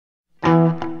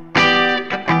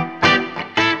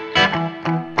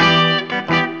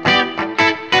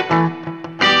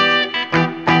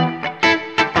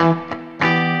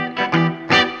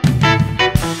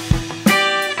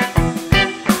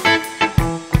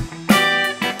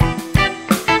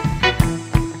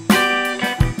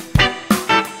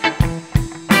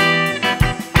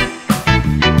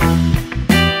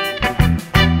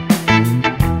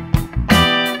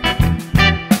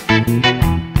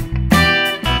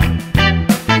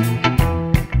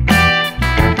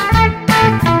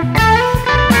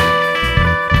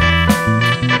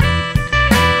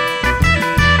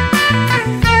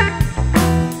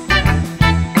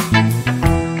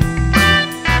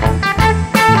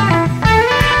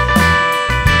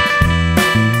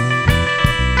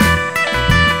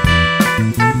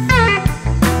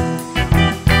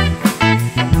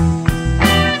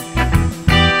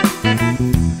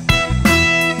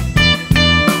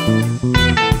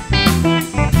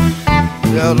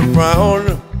there's a frown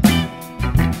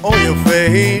on your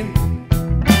face.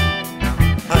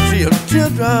 I see a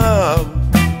teardrop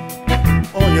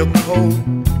on your coat,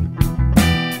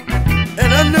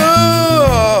 and I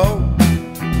know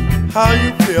how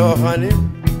you feel, honey.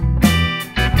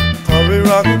 'Cause we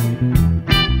rockin',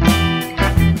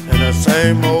 and the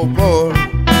same old boy.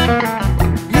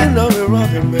 You know we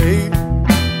rockin', babe.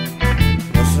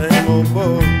 The same old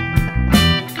boy.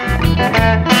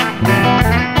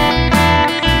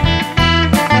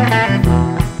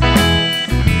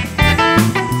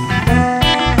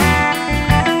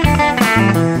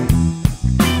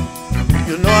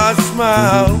 You know I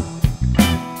smile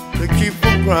to keep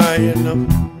from crying,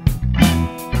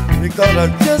 because I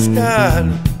just got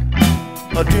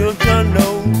a deal done,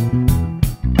 know.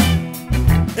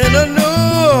 And I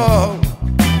know,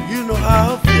 you know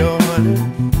how I feel, honey.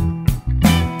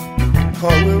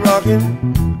 'Cause we rockin'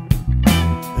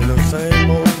 in the same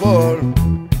old boy.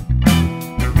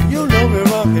 You know we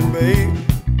rockin', babe.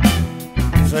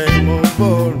 Same old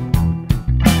boy.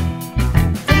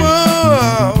 Come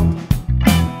on,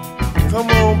 come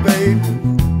on, baby.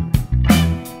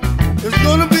 It's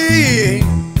gonna be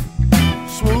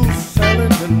smooth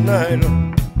sailing tonight.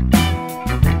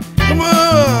 Come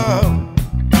on,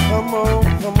 come on,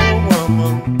 come on,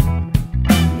 woman.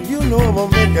 You know I'm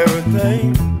gonna make everything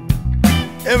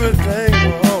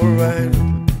alright.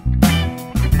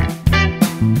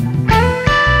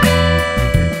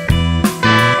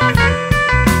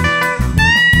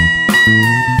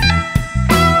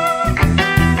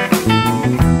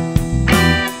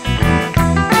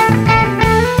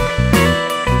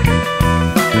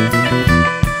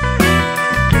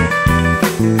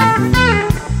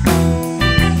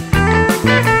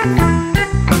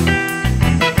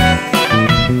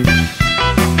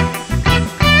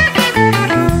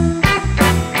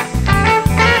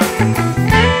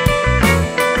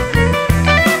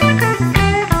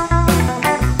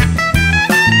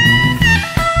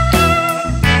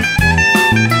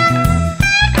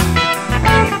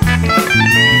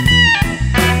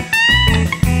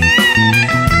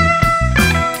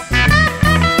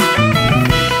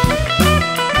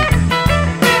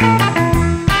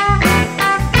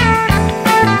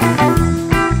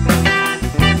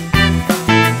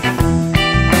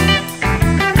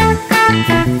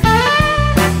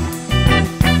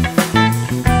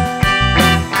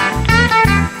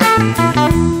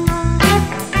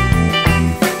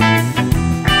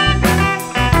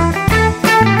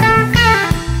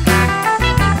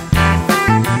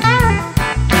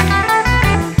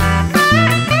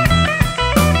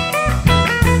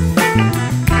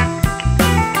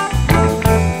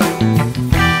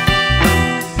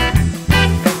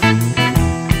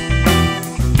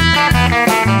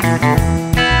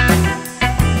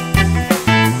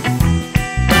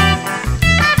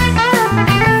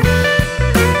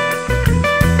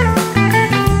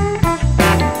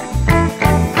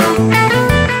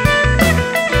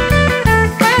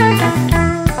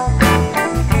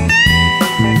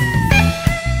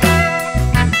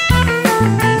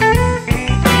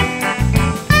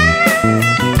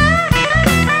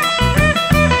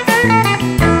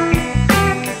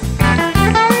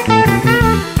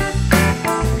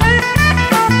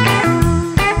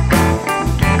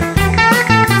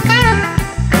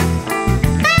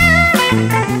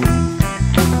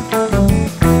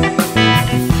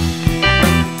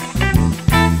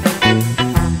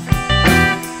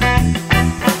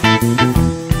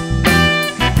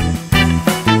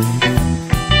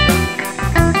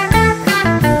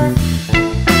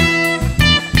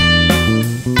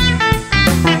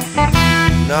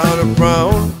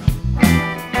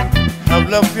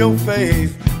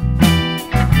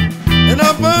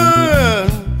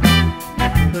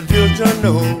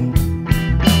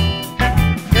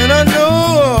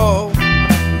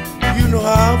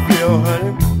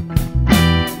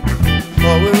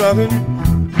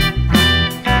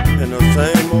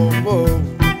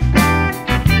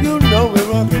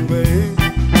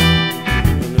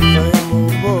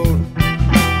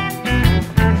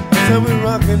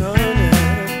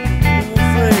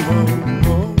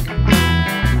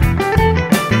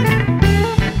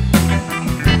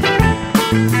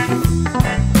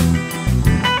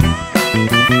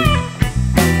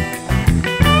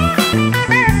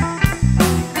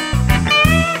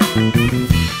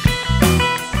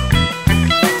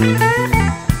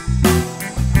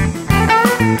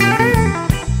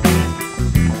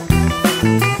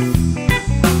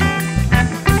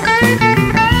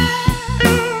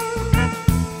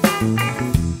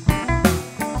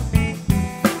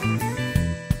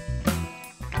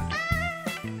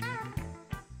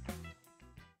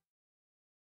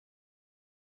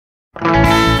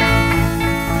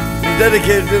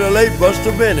 dedicated to the late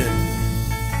Buster Bennett.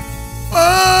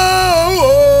 Oh,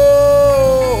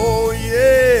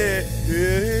 yeah,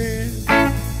 yeah.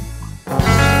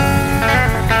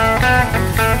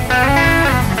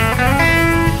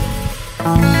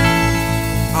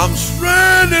 I'm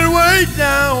stranded way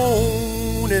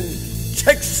down in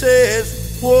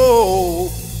Texas. Whoa,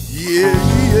 yeah,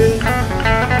 yeah.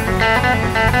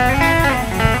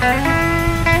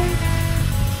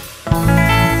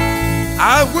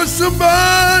 I was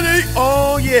somebody,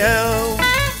 oh yeah,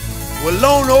 well,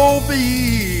 Lone old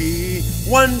B,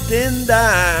 110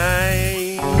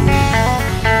 dime.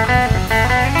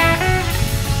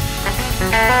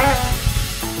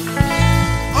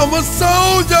 I'm a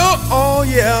soldier, oh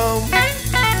yeah,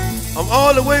 I'm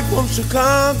all the way from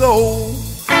Chicago.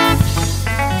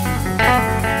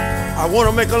 I want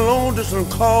to make a long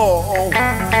distance call.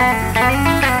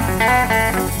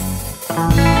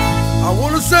 I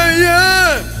want to say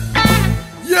yeah,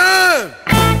 yeah,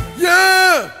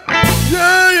 yeah,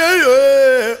 yeah, yeah,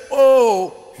 yeah,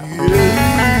 oh, yeah,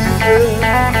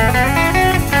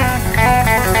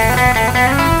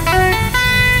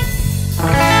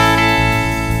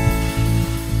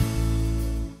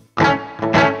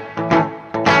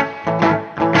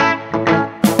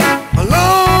 I'm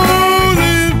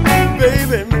lonely,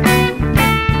 baby,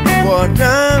 for a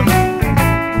dime.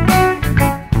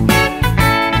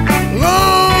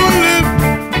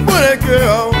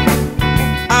 Girl,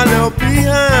 I left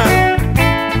behind.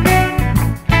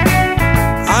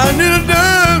 I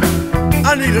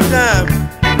need a dime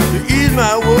to ease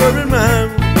my worried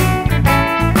mind.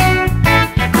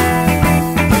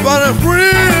 About a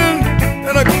friend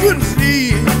that I couldn't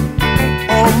see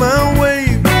on my way.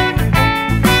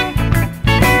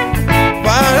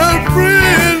 By a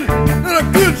friend that I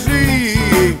couldn't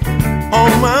see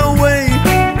on my way.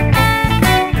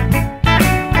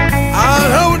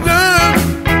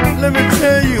 Let me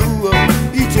tell you,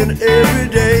 each and every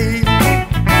day,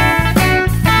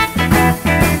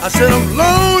 I said I'm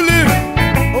lonely,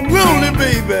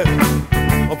 baby,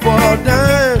 for a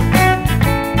dime.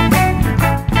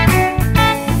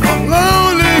 I'm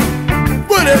lonely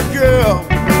for that girl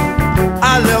I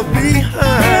left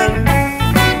behind.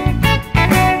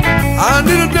 I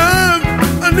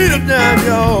need a dime,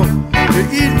 y'all, to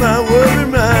ease my worried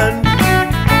mind.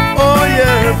 Oh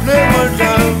yeah, play one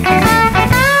time.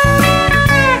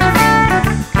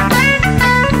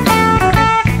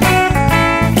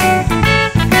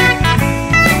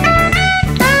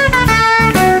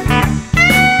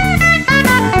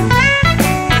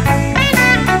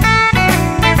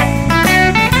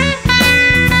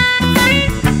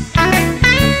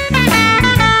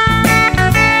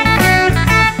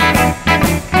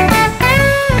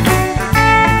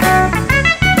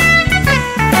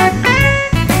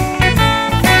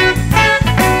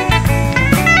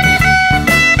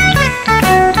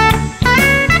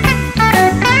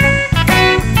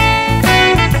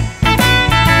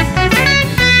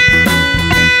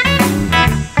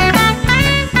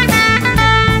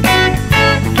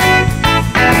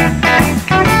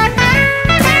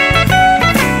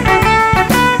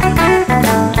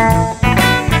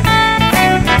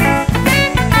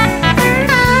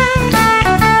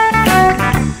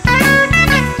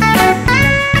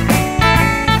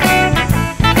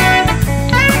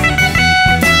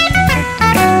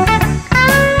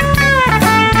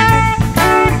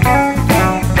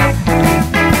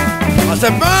 I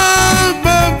said, bye,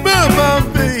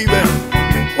 baby,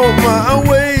 on my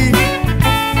way.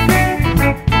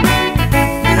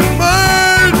 It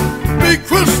might be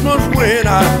Christmas when I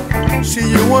see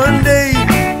you one day.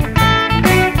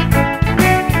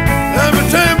 Let me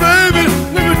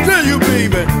tell you,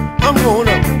 baby, I'm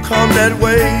gonna come that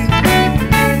way.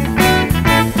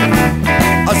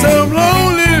 I said, I'm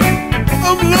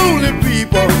lonely,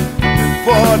 people,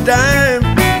 for a dime.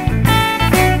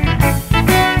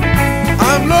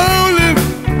 I'm lonely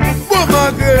for my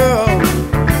girl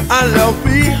I left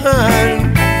behind.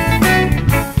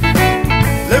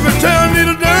 Let me tell you,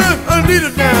 I need a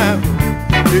dime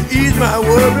to ease my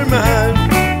worried mind.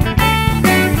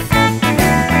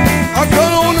 I call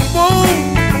her on the phone,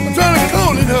 I'm trying to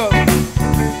call her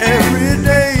every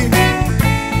day.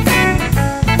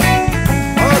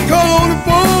 I call her on the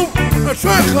phone, I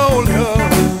try to call her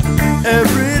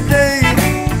every day.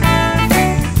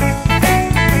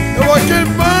 If I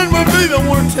can't find my baby, I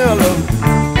want to tell her,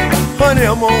 honey,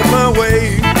 I'm on my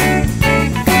way.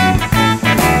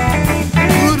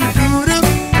 Doo-doo-doo-doo,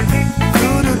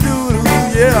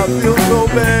 yeah, I feel so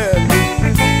bad.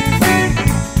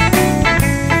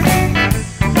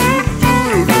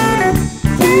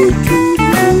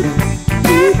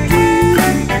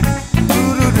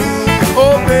 Doo-doo-doo-doo,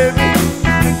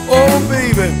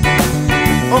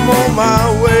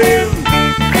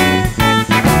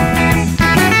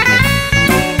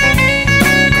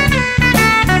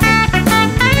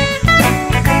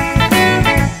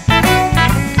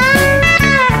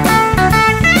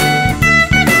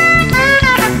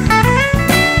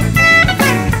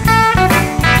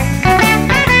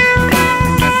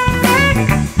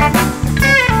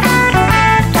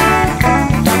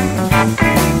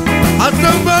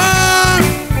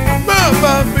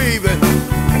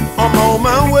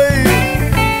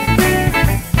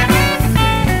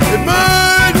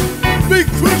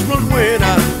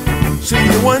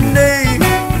 one day.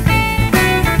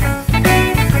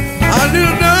 I need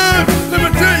a dime, let me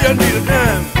tell you, I need a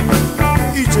dime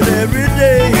each and every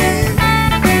day.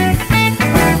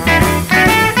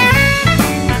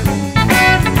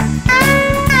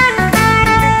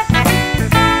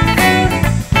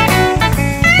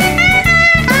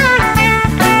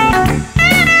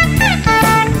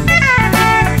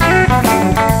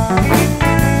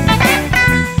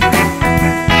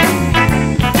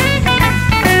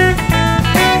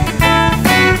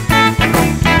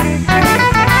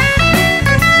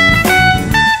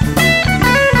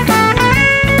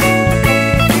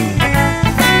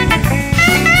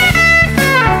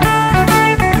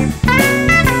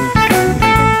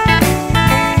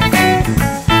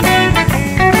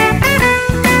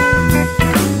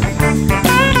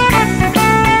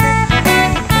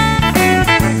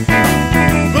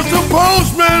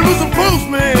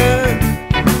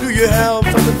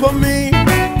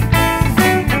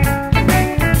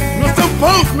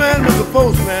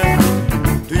 Postman,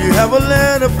 do you have a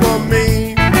letter for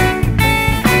me?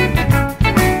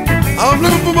 I'm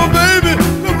looking for my baby,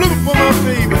 I'm looking for my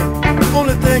baby.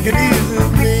 Only thing can ease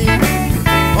is me.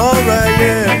 Alright,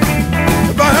 yeah.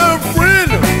 If I had a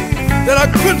friend that I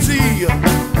could see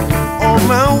on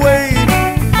my way,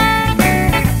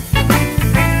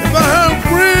 if I had a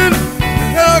friend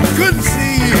that I could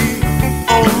see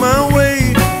on my way,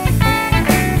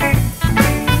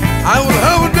 I would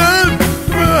have a dime,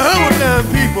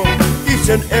 people each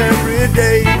and every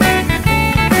day.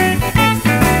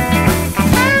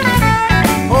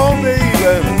 Oh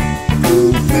baby,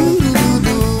 do, do, do,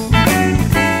 do.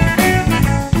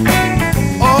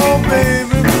 Oh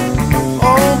baby,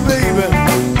 oh baby,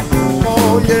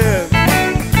 oh yeah.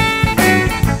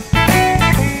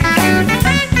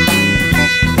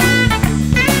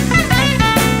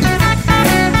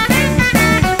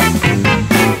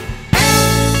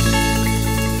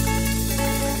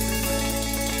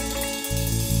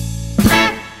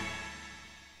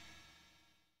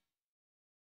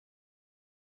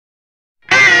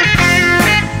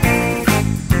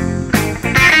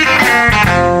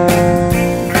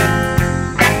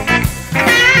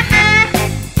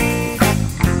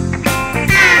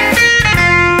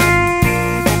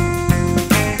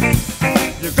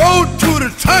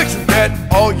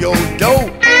 All your dough,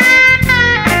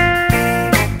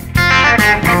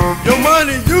 your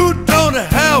money you don't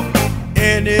have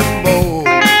anymore.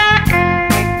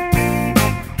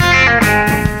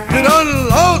 You done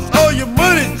lost all your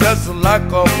money just like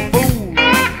a fool.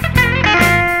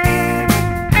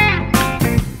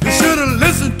 You should have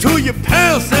listened to your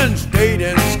parents and stayed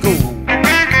in school.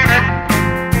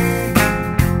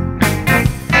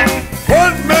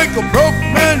 What make a broke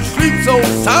man sleep so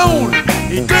sound?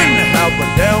 He didn't have a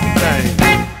damn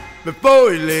thing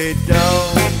before he laid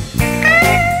down.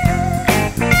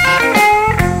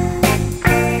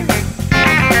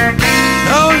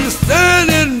 Now you stand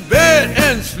in bed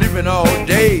and sleeping all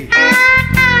day.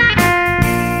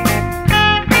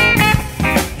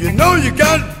 You know you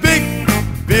got big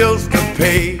bills to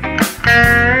pay.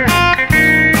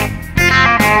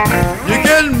 You're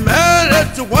getting mad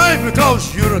at your wife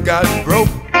because you done got broke.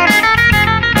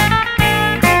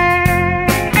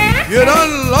 You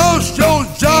done lost your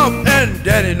job and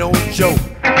that ain't no joke.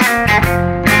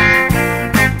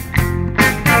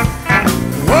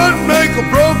 What make a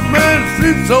broke man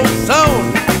sleep so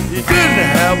sound? He didn't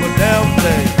have a damn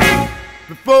thing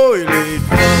before he laid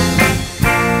down.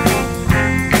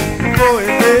 Before he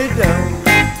laid down.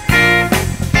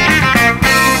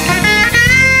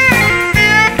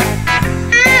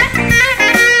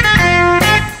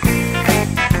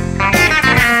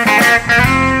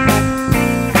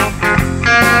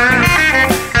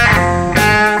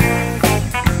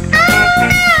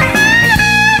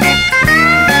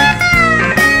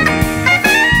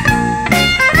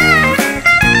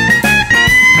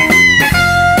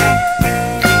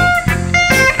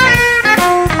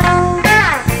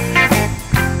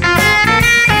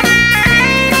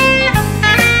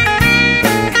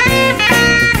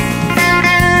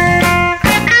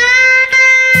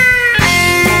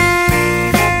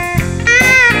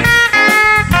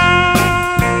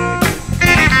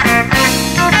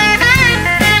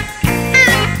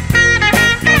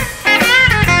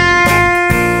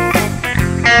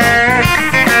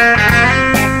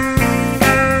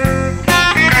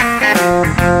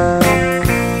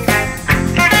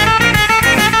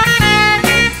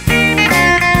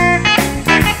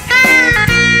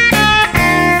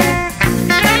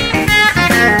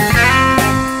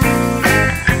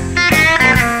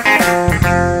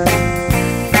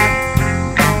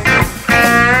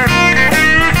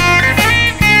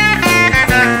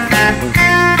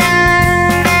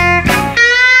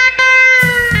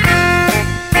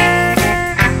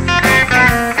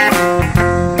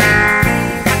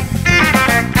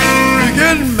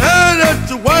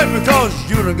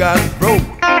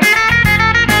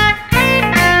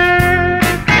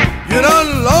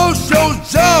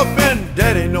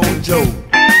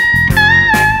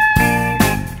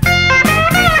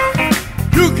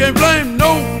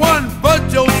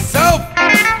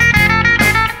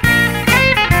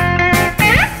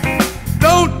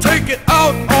 it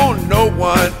out on no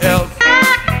one else.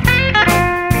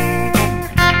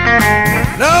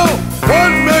 Now, what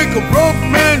make a broke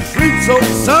man sleep so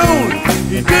sound?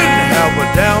 He didn't have a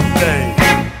damn thing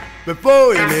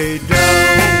before he laid down.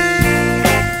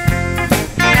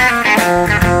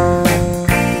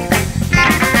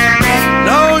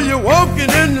 Now you're walking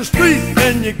in the street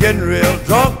and you're getting real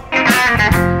drunk.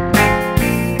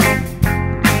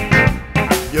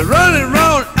 You're running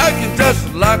around acting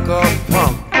just like a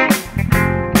punk.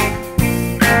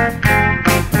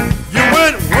 You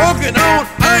went walking on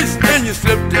ice and you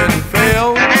slipped and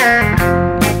fell.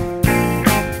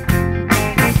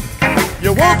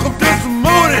 You woke up this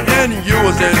morning and you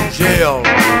was in jail.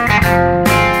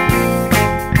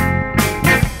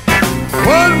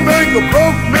 What make a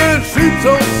broke man sleep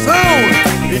so sound?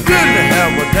 He didn't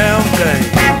have a damn thing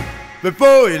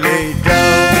before he laid down.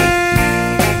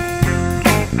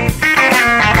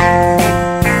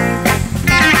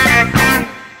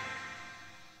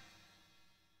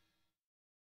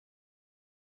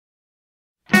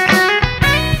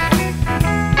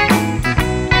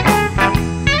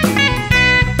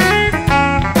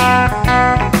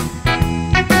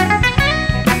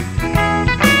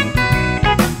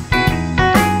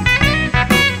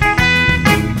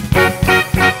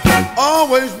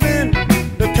 Always been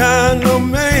the kind of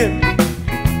man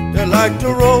that like to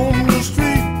roam the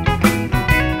street.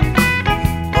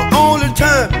 The only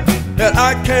time that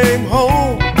I came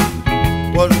home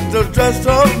was the dress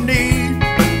of need.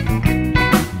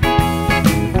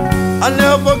 I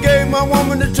never gave my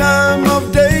woman the time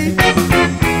of day.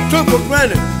 Took for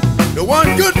granted the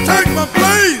one could take my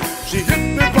place. She hit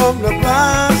me from the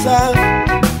blind side.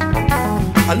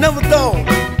 I never thought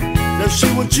that she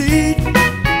would cheat.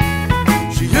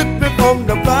 She hit me from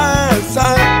the blind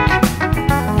side.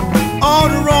 All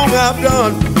the wrong I've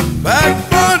done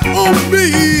backfired on me,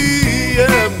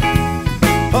 yeah.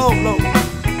 Oh no.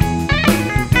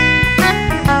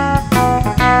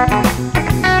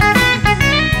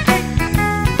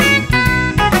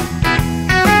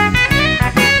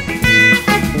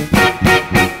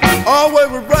 Always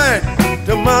would brag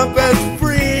to my best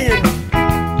friend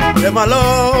that my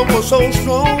love was so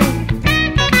strong.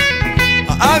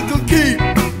 I could keep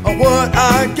what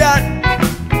I got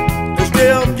and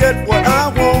still get what I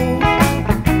want.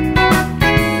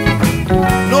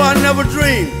 No, I never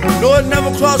dreamed, no, it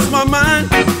never crossed my mind.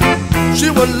 She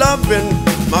was loving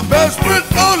my best friend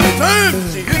all the time.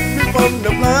 She hit me from the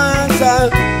blind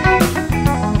side.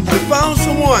 She found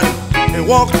someone and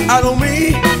walked out on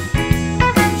me.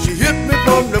 She hit me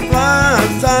from the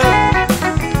blind side.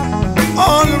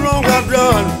 All the wrong I've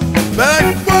done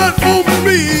backward on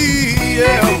me,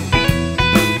 yeah.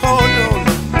 Hold on,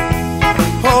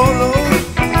 hold on,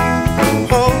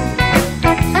 hold on.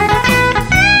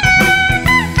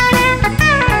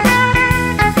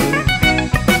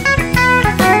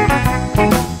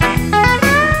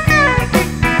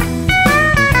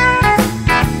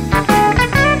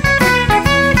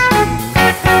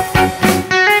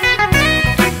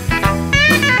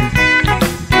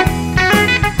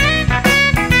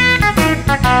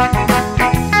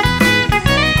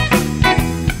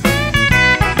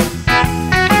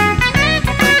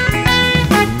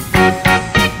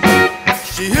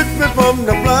 From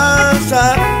the blind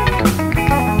side,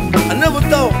 I never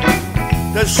thought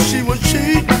that she would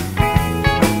cheat.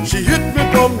 She hit me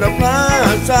from the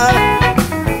blind side.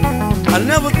 I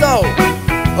never thought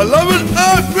her loving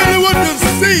eyes really would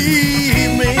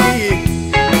deceive me.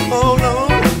 Oh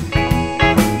Lord,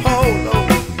 oh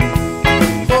Lord,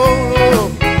 oh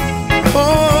Lord,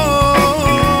 oh,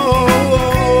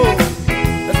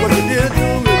 that's what you did to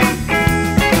me.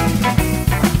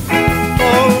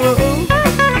 Oh Lord.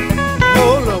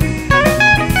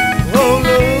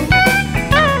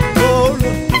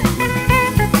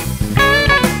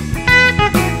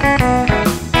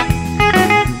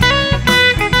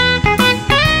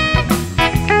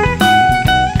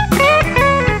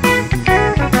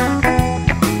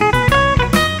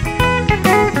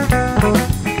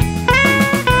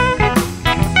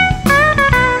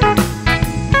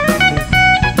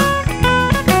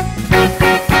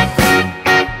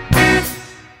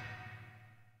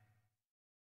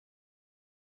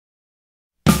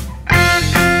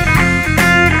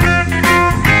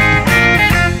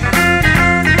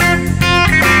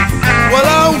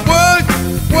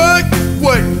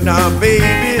 Now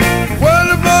baby, what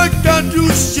have I got to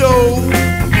show?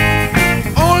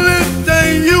 Only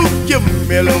thing you give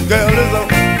me, little girl, is a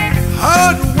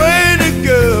hard way to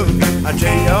go. I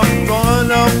tell you, I'm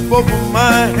throwing up over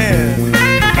my hand.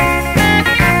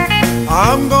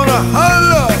 I'm gonna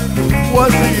holler,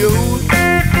 what's the use?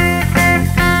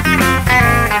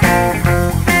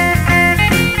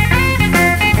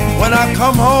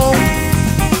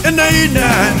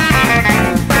 evening.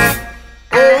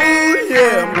 Oh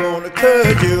yeah, I'm gonna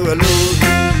cut you loose.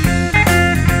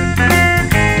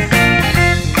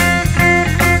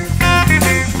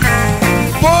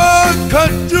 Boy,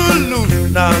 cut you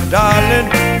loose now, darling.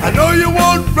 I know you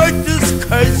won't break this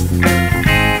case.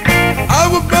 I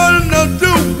would better not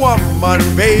do woman,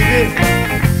 baby,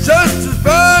 just as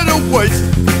bad a waste.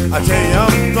 I tell you,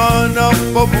 I'm throwing up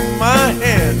over my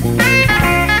head.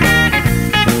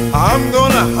 I'm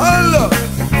gonna holler,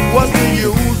 what's the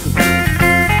use?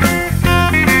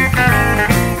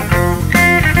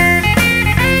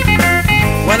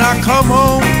 When I come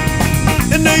home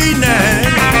in the evening,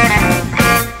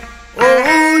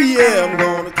 oh yeah, I'm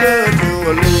gonna cut you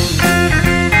loose.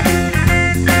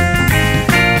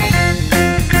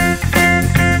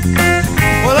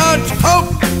 Well, I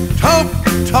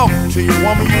talk to you,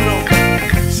 woman, you don't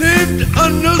seem to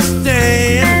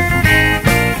understand.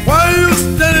 Why you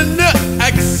standing there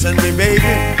asking me,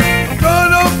 baby? I'm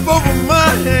throwing up over my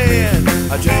hand.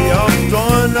 I tell you, I'm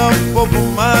throwing up over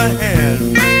my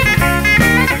hand.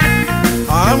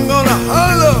 I'm gonna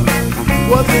holler,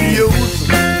 what's the use?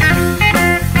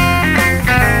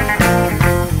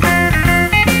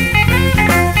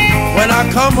 When I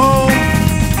come home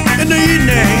in the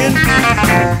evening,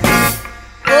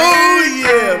 oh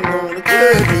yeah, I'm gonna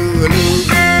cut you loose.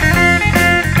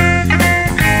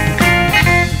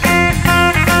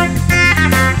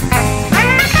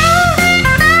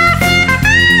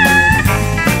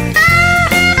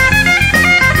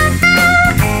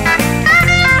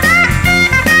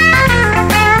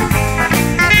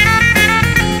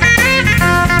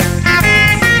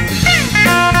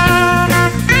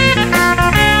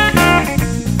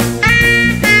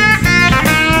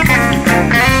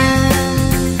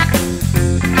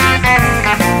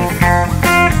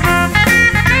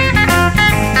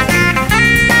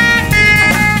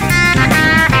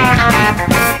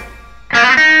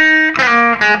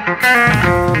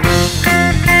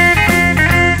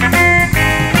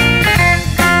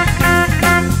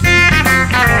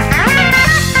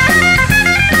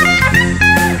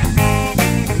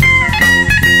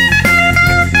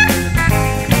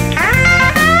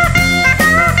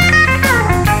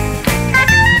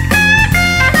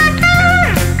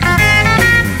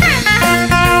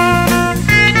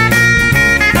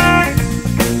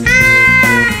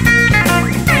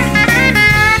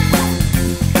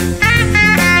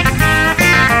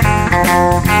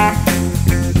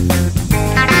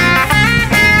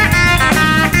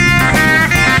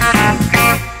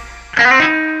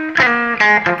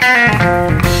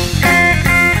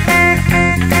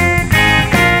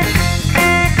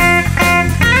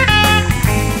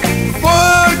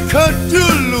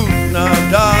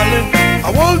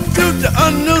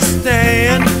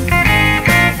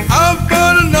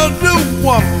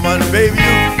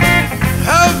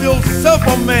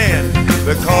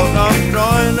 Because I'm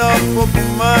drawing up over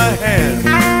my hand.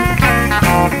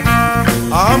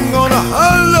 I'm gonna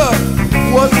holler,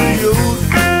 what's the use?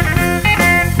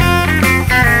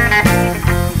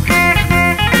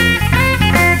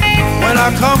 When I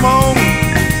come home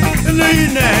in the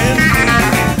evening,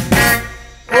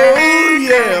 oh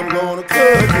yeah, I'm gonna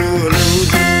cut you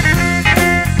loose.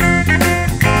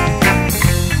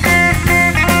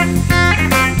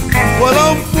 Well,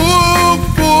 I'm full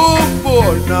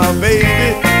now,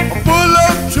 baby, I'm full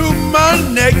up to my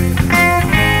neck.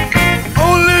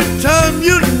 Only time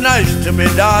you're nice to me,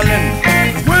 darling,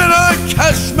 is when I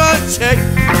cash my check.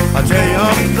 I tell you,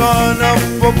 I'm drawing up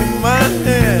over my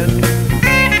head.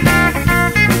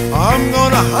 I'm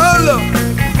gonna holler,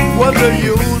 what's the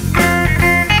use?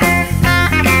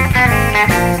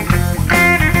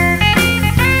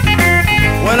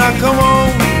 When I come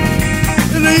home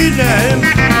in the evening,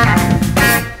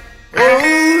 oh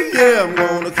yeah, I'm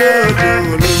gonna cut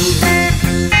you loose.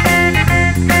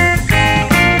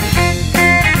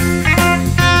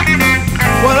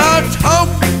 Well, I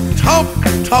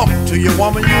talk to you,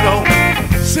 woman, you don't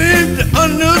seem to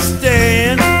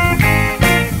understand.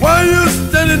 Why you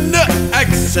standing there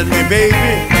asking me, baby?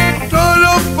 I'm throwing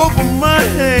up over my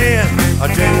hand. I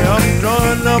tell you, I'm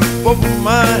throwing up over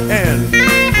my hand.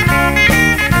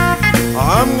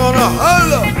 I'm gonna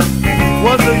holler,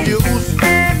 what's the use?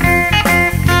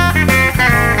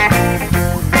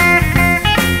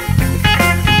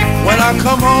 When I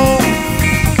come home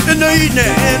in the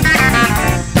evening,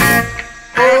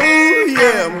 oh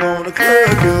yeah, I'm gonna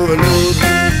cut you loose.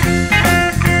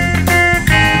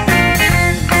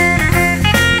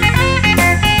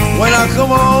 When I come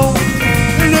home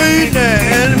in the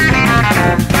evening,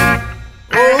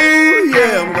 oh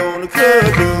yeah, I'm gonna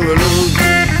cut you loose.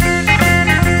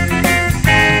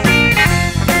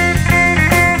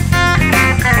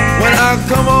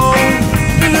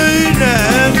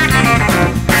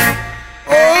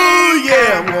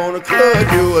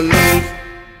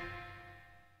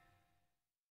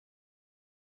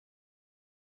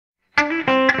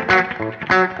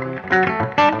 This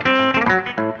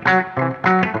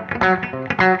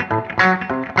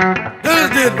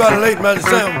did by the late Magic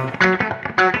Sam.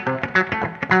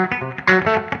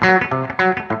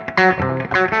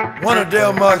 One of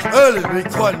Del Mark's earliest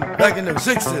recording back in the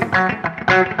 60s.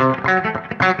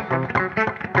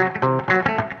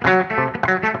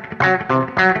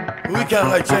 We kind of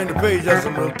like change the page, just a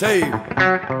little tape.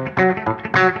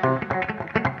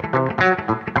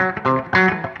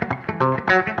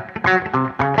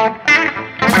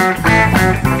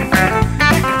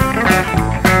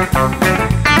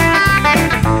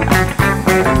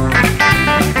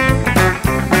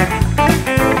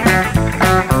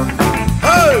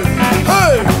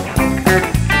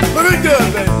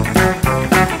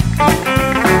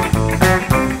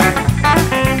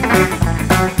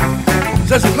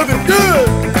 Says it's looking good.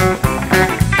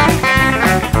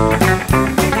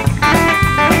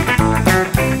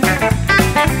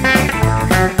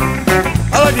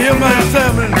 I like to hear Mighty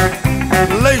Sam and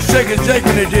the late Shakin' Jake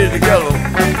when they did it together.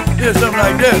 Did something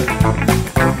like this.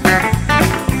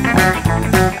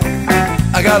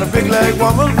 I got a big leg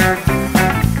woman,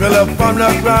 built up from the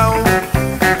ground.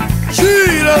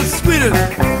 She the sweetest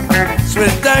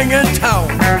thing in town.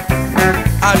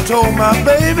 I told my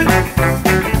baby,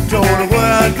 told her what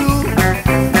I do.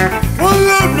 Won't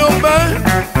love nobody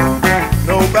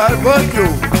but you.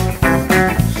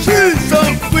 She's so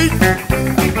sweet,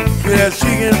 sweet as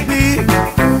she can be.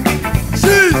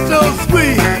 She's so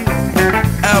sweet,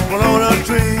 apple on a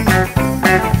tree.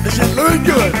 And she's looking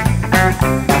good.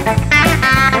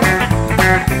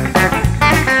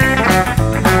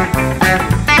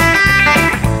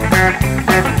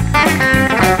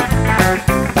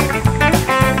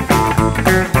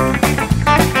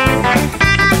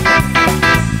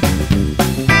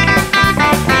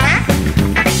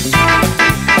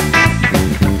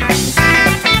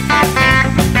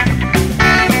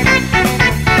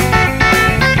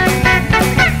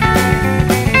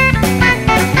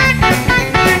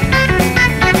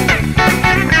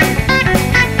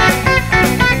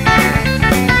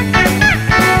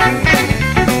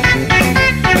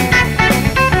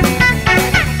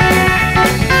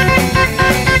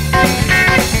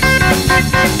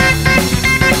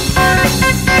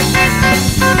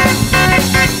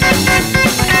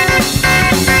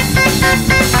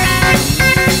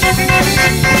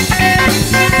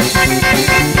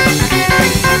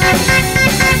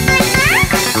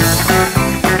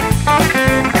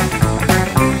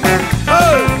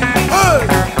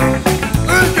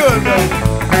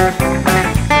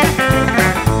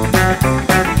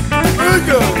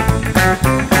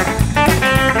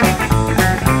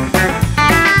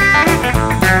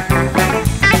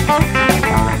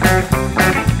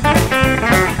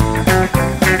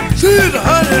 She's a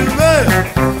honey man.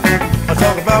 I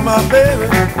talk about my baby.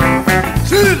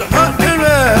 She's a honey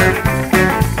man.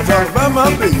 I talk about my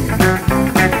baby.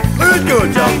 Look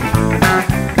good, y'all.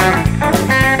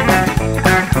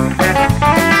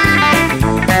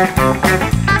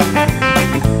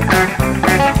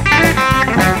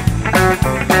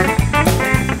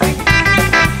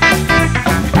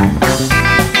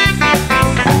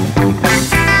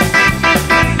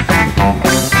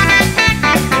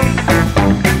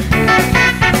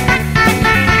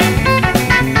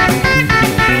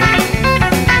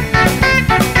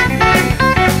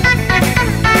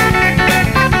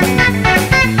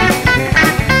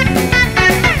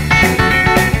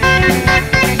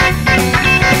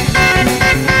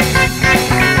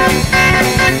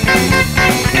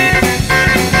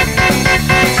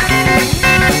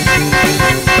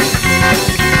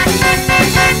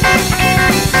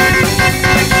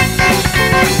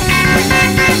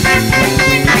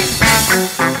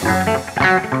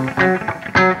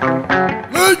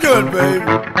 Good, baby.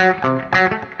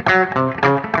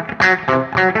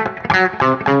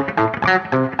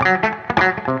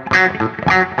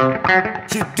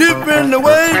 She deep in the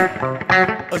way,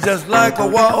 just like a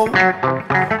wall.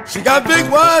 She got big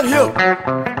wide hips,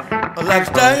 like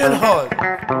stallion heart.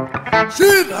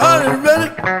 She's hot and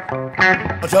ready.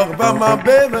 I talk about my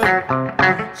baby.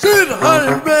 She's hot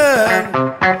and ready.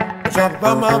 I talk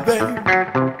about my baby.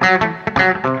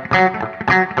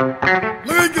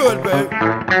 Looking good, baby.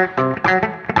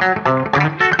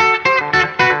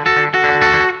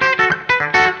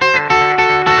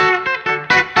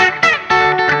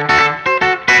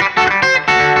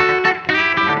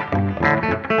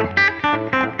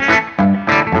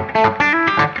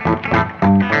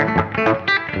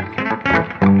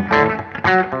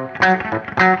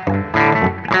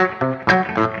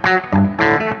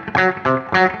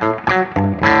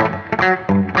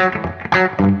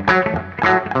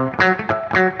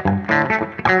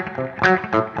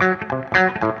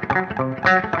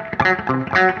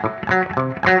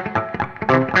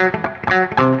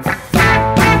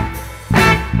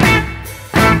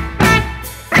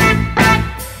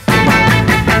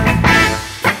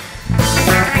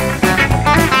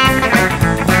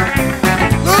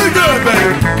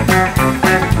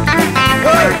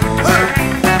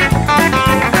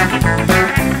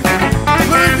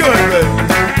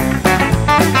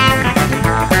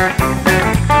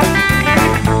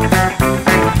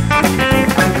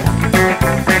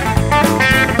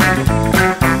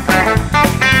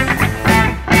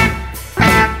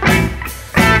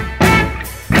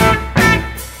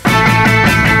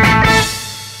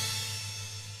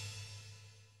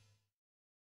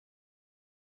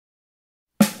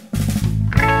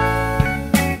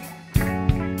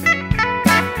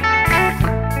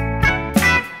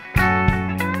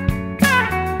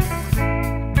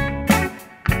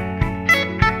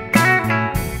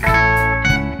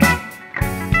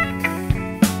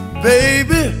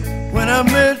 Baby, when I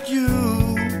met you,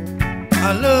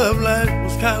 our love life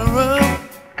was kind of rough.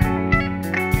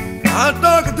 I thought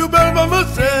I could do better by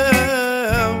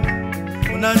myself,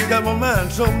 but now you got my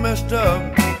mind so messed up.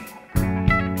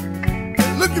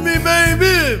 And look at me,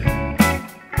 baby,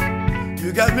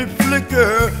 you got me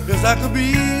flicker as I could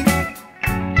be.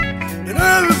 And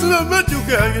ever since I met you,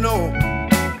 girl, you know,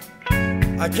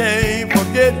 I can't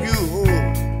forget you.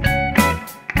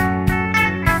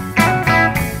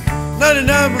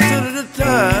 99% of the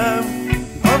time,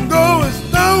 I'm going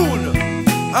stoned,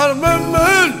 out of my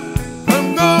mind,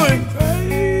 I'm going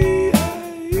crazy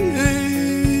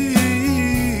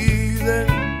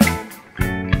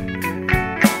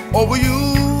over you.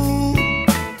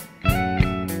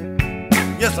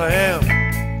 Yes, I am.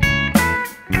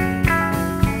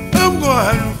 I'm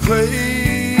going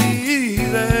crazy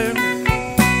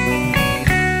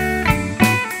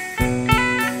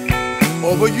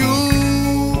over you.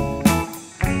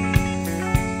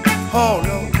 Oh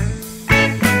no.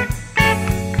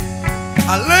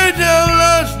 I laid down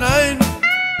last night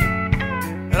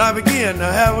and I began to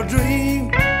have a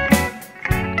dream.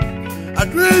 I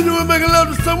dreamed you were making love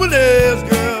to someone else,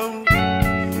 girl,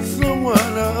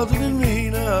 someone other than me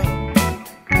now.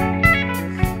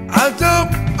 I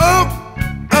jumped up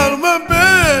out of my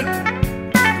bed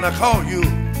and I called you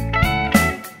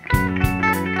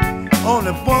on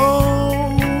the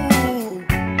phone.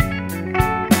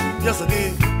 Yes, I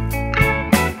did.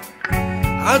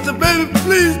 I said, baby,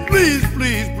 please, please,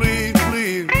 please, please,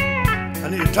 please, I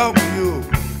need to talk to you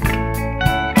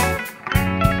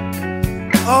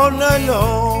all night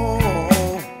long.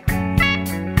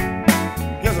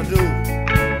 Yes, I do.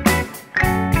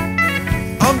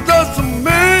 I'm just a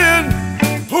man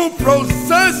who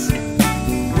processes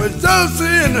with jealousy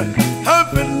and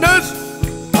happiness.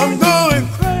 I'm going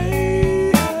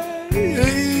crazy,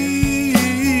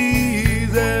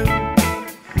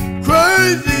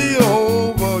 crazy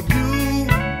over you.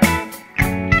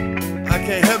 I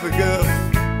can't help it, girl.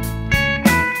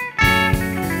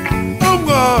 I'm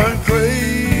going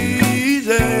crazy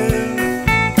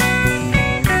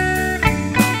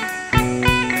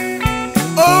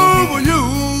over you.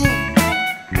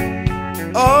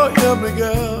 Oh, help me,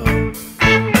 girl.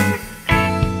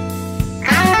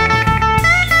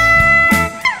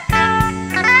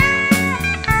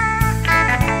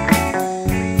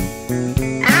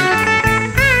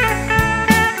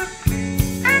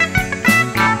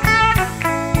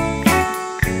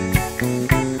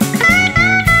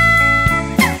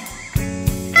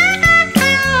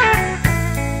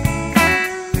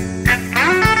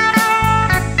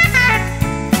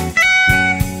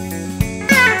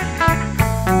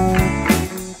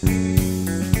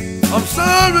 I'm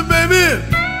sorry, baby.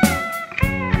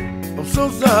 I'm so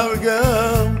sorry,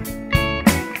 girl.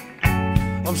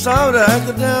 I'm sorry that I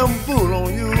acted a damn fool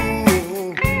on you.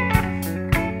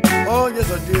 Oh, yes,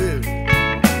 I did.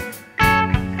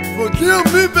 Forgive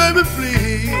me, baby,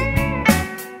 please.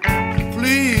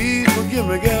 Please forgive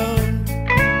me, girl.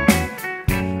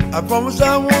 I promise I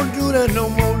won't do that no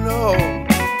more, no.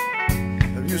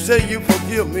 If you say you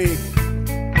forgive me.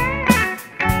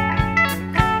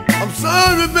 I'm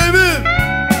sorry, baby.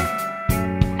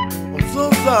 I'm so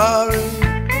sorry.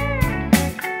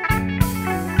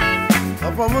 I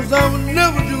promise I will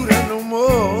never do that no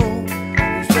more.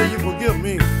 You say you forgive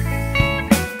me.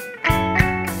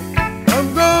 I'm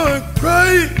going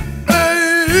crazy,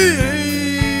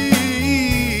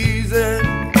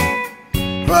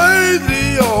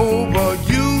 crazy over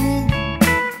you.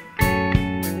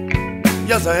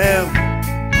 Yes, I am.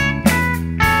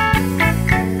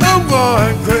 I'm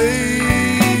going crazy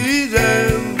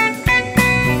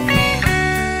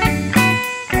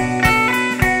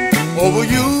over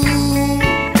you.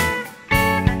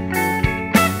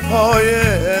 Oh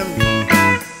yeah,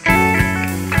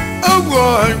 I'm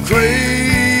going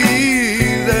crazy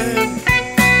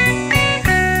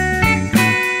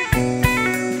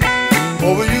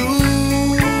over you.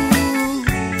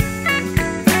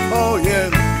 Oh yeah,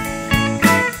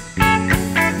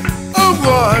 I'm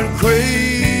going crazy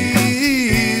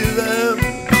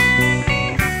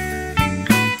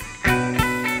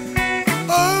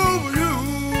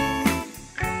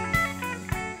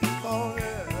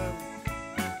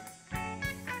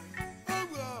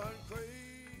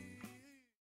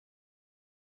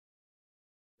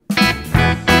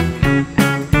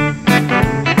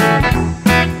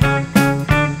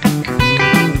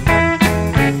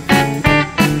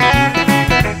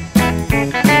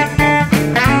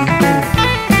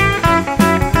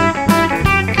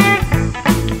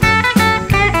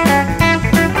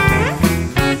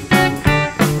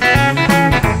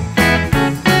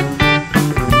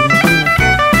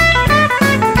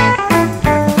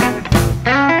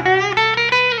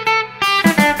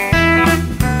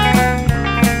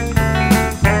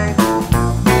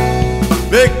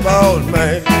big boss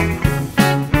man.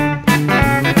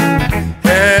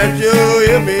 Can't you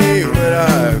hear me when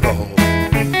I call?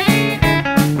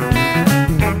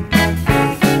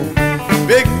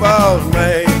 Big boss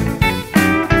man.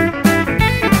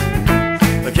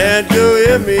 Can't you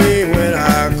hear me when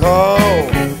I call?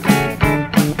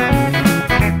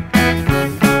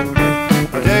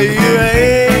 I tell you, you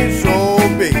ain't so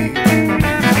big.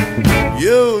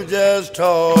 You just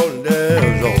tall and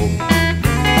there's old.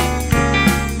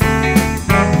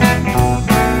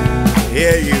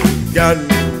 Here you got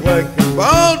me working,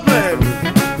 boss man,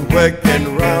 working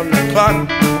around the clock.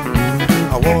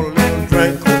 I want a little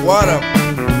drink of water.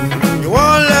 You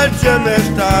won't let Jimmy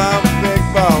stop, big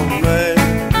boss man.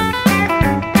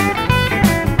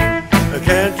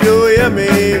 Can't you hear me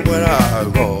when I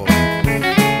call?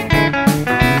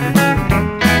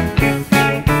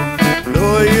 No,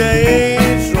 you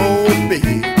ain't so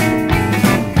big.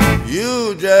 You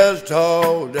just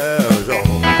tall, that's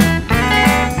all.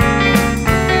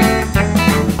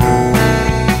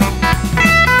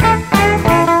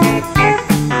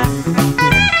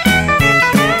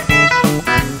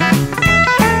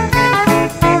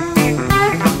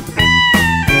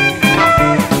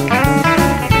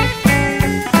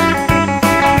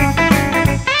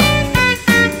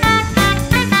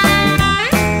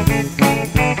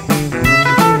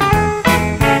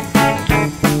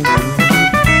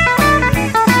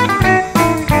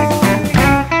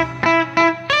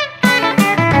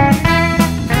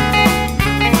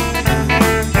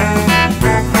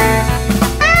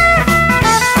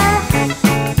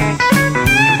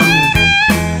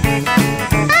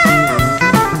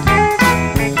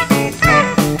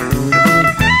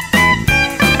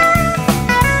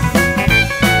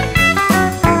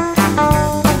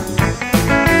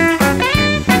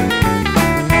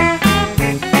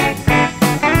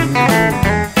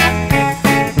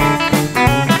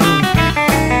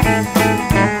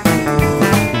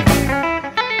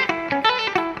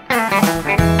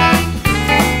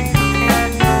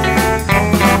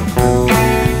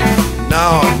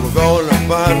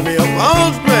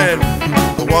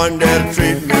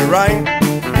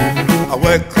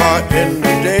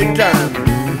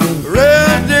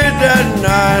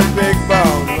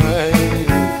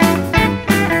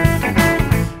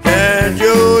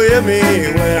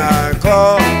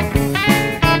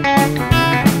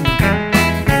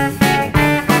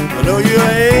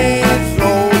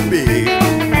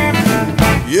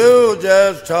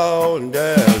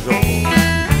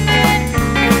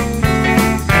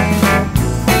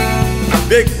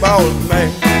 Big boss man.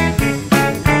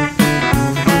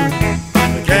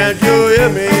 Can't you hear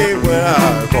me when I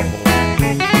call?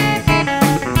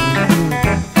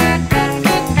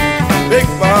 Big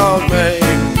boss man.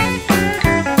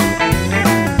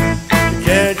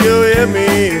 Can't you hear me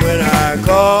when I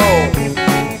call?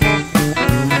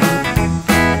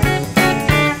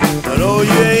 I know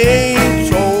you ain't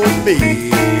so big.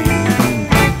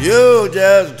 You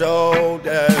just don't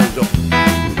that's all.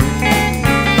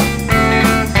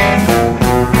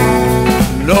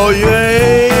 No, you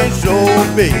ain't so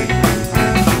big.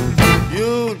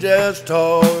 You just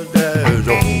tall, that's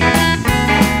all.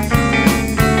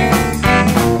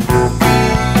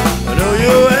 I know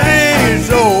you ain't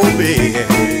so big.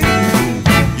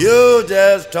 You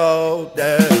just tall,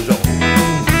 that's all.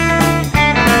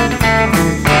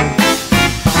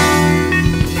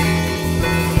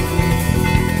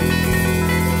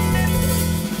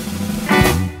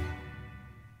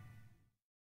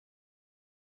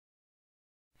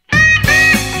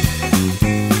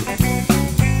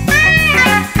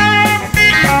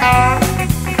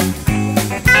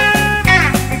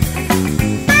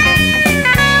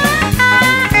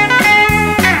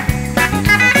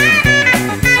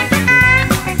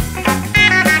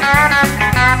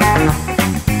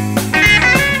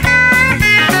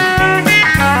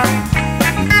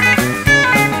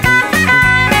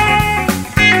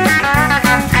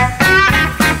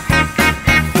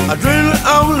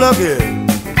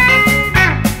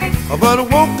 But I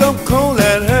woke up cold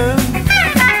at hand.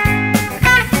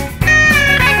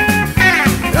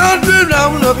 I dreamed I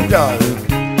was lucky, darling.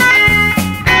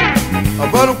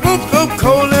 But I woke up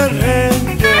cold at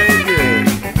hand, yeah, yeah.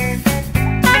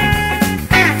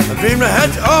 I dreamed I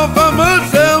had you all by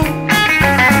myself.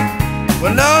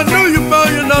 But now I know you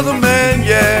found another man,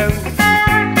 yeah.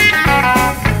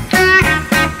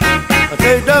 I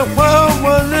take that wild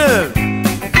one in.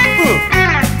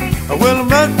 I will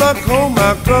matchbox home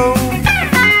my clothes.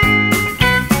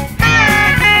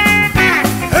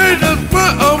 Hey, that's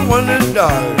where I'm wondering,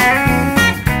 darling.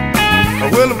 I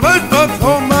will matchbox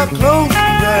home my clothes,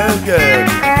 yeah, yeah.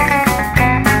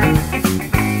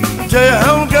 I tell you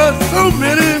how so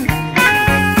many,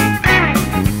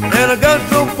 and I got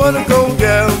so far to go,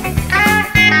 yeah.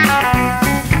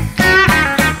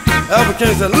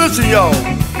 Africans said, listen, y'all,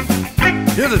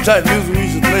 here's the type of music we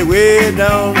used to play way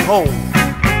down home.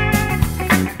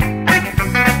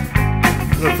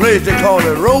 The place they call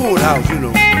the roadhouse, you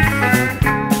know.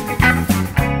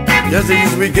 Yes, they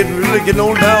used to be really getting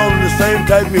on down to the same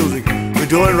type of music we're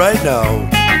doing right now.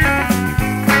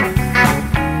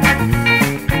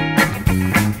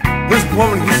 This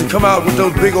woman used to come out with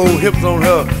those big old hips on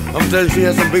her. I'm telling you, she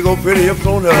had some big old pretty hips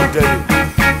on her, I'm telling you.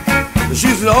 And she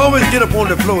used to always get up on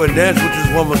the floor and dance with this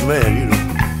woman's man, you know.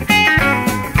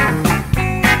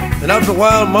 And after a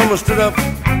while, Mama stood up.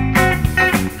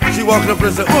 She walked up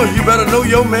and said, oh, you better know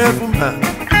your man from mine.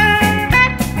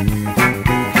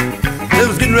 They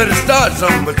was getting ready to start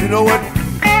something, but you know what?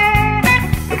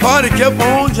 The party kept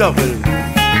on jumping.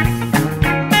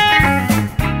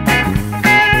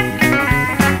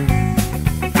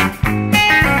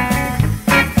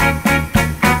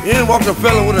 In walked a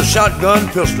fella with a shotgun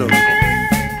pistol,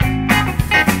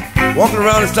 walking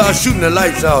around and started shooting the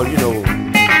lights out, you know.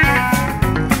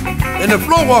 And the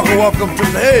floor walker walked up to him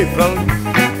and said, hey, fella,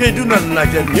 you can't do nothing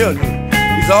like that in here.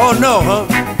 He said, oh, no, huh?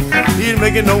 He didn't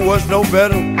make it no worse, no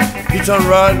better. He turned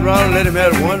right around and let him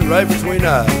have one right between the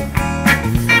eyes.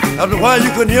 After a while,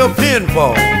 you couldn't hear a pin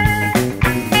fall.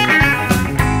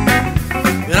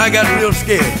 And I got real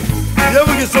scared. You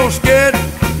ever get so scared,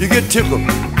 you get tickled.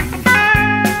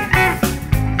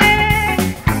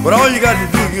 But all you got to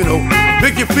do, you know,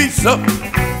 pick your feet up,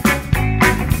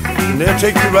 and they'll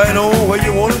take you right on where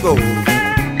you want to go.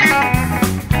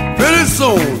 Pretty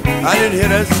soon, I didn't hear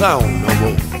that sound no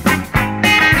more.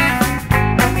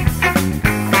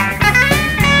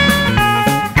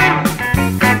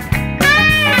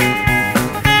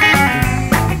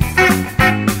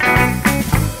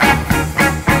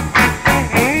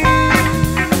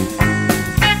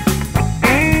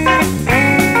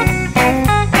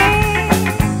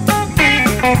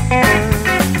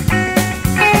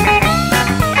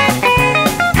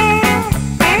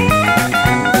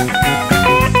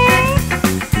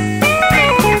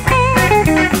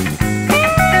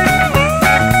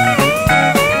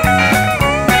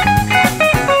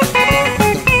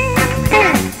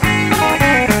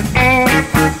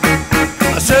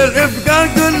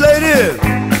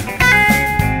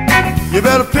 You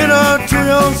better pin her to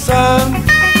your side.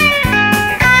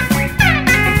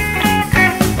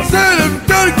 I said, if you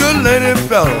got a good lady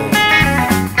fella,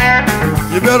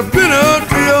 you better pin her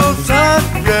to your side,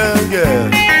 yeah, yeah.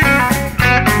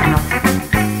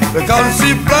 Because you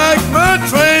see, black my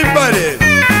train buddy,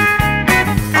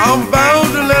 I'm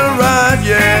bound to let her ride,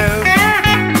 yeah.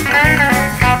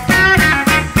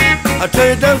 I tell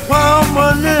you, that's why I'm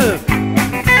running.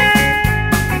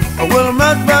 I will a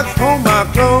matchbox home my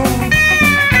clothes.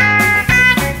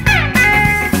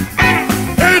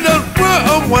 Hey, that's where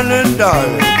I'm running,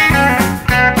 darling.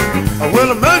 I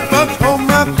will a matchbox home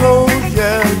my clothes,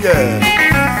 yeah, yeah.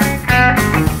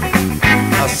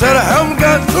 I said I haven't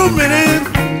got so many,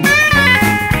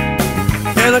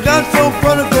 and I got so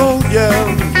far to go, yeah.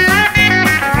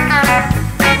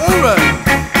 All right.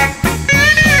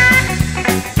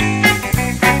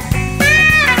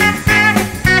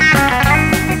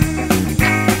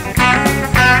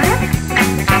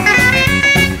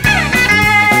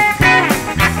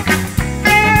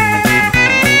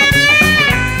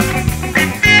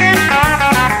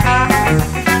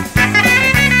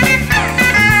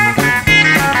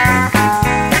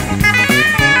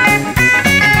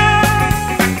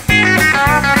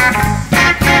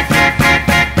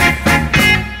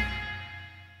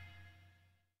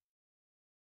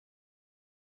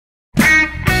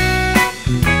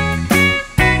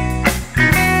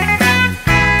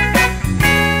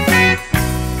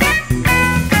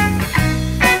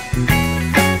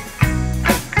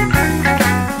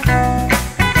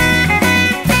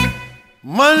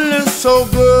 Money's so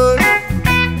good,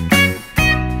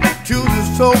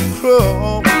 Tuesday's so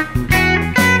cruel.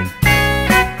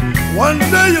 One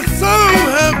day you're so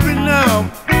happy now,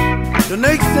 the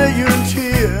next day you're in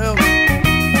tears.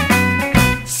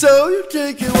 So you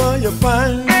take it while you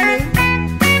find it,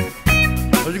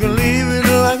 or you can leave it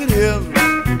like it is.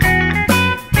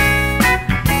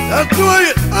 That's the way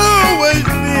it's always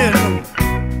been,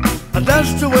 and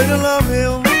that's the way to love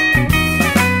him.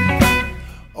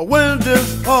 When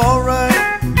this all right,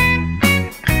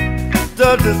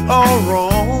 does this all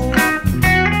wrong?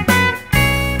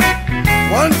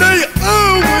 One day you're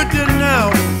all with you now,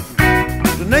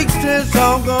 the next day it's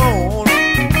all gone.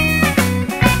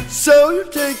 So you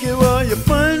take it while you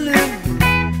find it,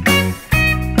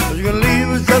 or you can leave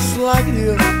it just like it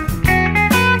is.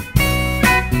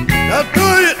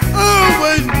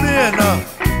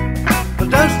 but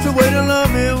that's the way to love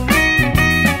him.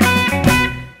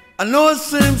 I know it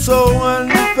seems so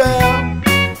unfair,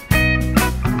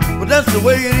 but that's the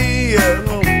way it is.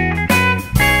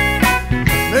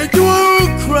 Make you want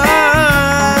to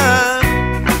cry,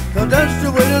 cause that's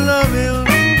the way to love him.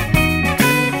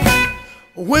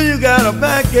 When you got a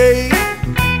backache,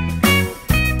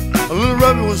 a little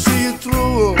rubbing will see you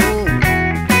through.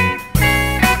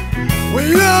 When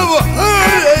you have a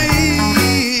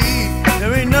heartache,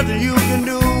 there ain't nothing you can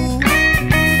do.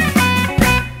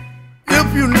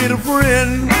 If you need a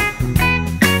friend,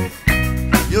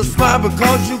 you'll smile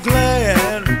because you're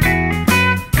glad.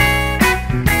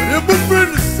 But if a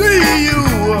friend to see you,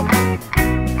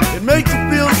 it makes you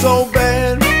feel so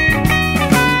bad.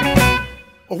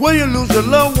 When you lose a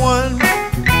loved one,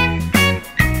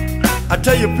 I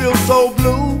tell you, feel so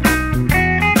blue.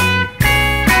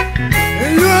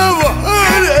 And you have a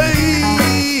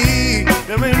heartache,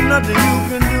 there ain't nothing you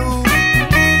can do.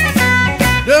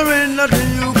 There ain't nothing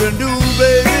you can do,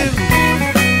 baby.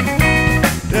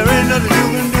 There ain't nothing you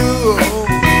can do.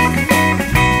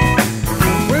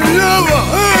 When you have a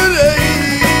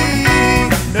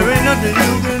heartache, there ain't nothing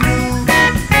you can do.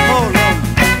 Hold on.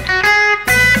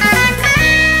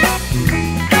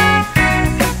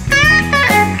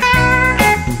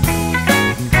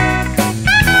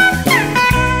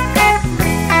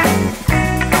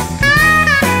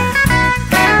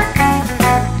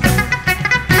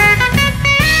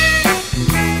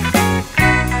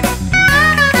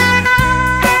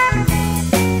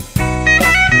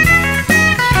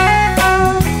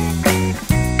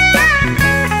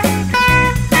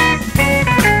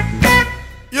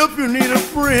 If you need a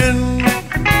friend,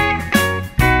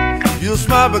 you'll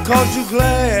smile because you're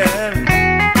glad.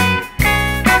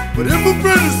 But if a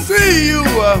friend to see you,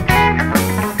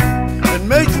 it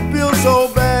makes you feel so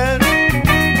bad.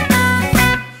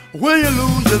 When you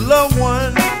lose your loved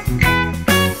one,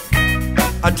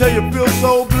 I tell you, feel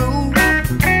so blue.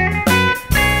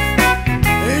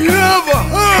 And you have a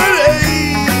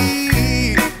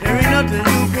heartache, there ain't nothing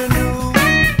you can do.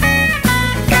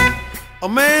 A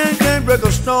man can't break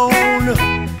a stone,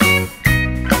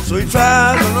 so he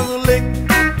tries another lick.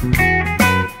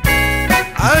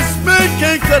 Ice man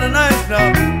can't cut a knife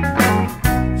now,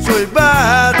 so he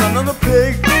buys another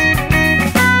pig.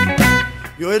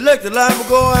 Your electric light will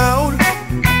go out,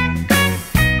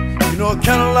 you know a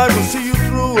candle light will see you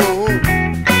through.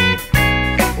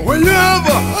 When you have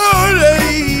a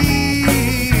heartache,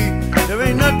 there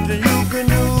ain't nothing you can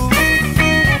do.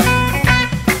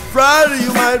 Friday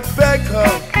you might beg her,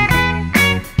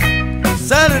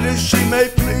 Saturday she may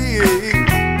plead.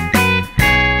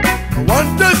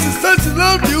 One day she said she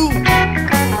loved you,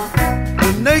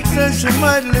 the next day she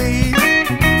might leave.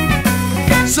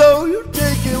 So you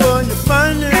take it when you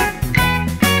find it,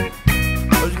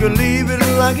 or you can leave it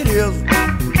like it is.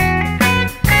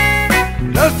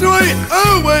 That's the way it's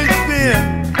always been,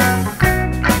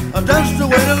 that's the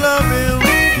way to love him.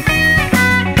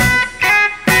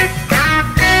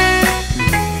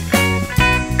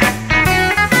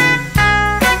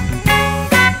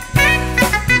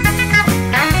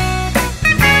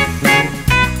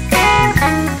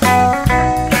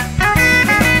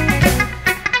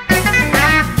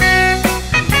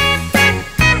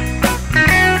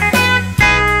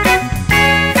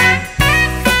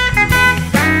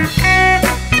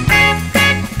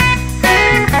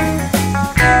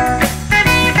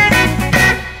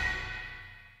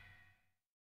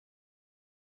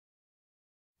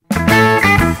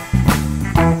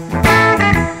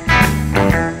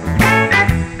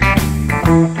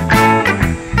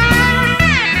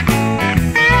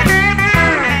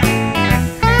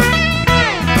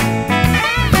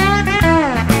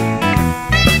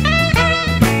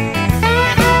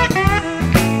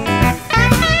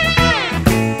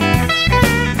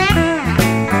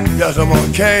 Yes,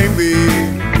 someone can't be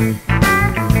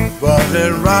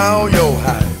buzzing round your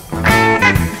house.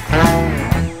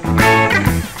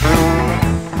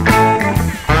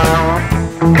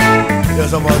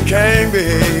 Yes, someone can't be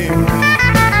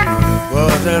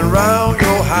buzzing round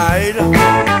your hide.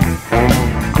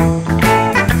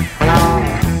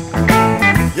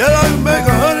 Yeah, I can make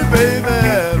a honey, baby.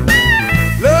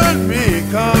 Let me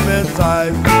come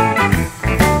inside.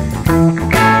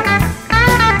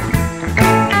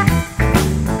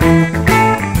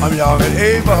 I'm young and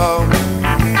able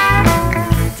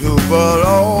to bud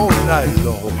all night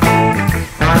long.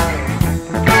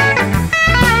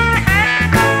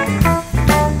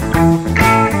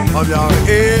 I'm young and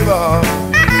able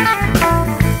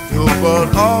to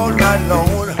bud all night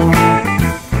long.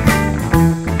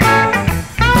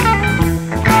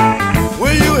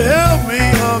 Will you help me,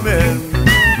 honey?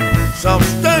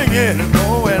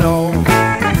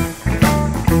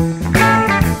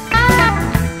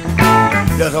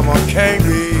 I'm a king,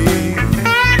 babe.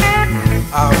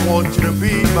 I want you to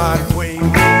be my queen.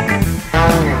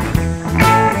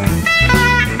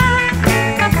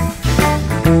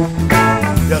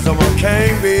 Yes, I'm a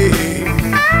king, babe.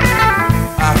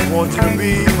 I want you to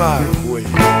be my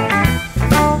queen.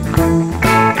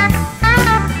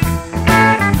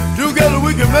 Together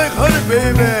we can make honey,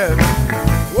 baby.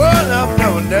 What I've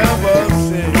never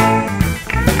seen.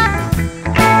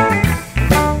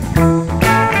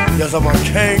 Yes, I'm a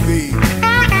king, babe.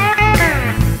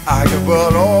 I can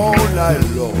burn all night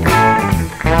long.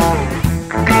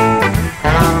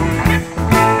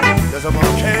 Yes, I'm a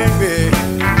king, babe.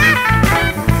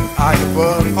 I can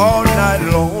burn all night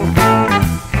long.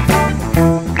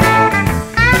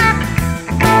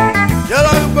 Yes,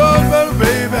 I can burn better,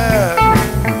 baby,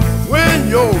 when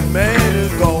your man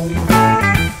is gone.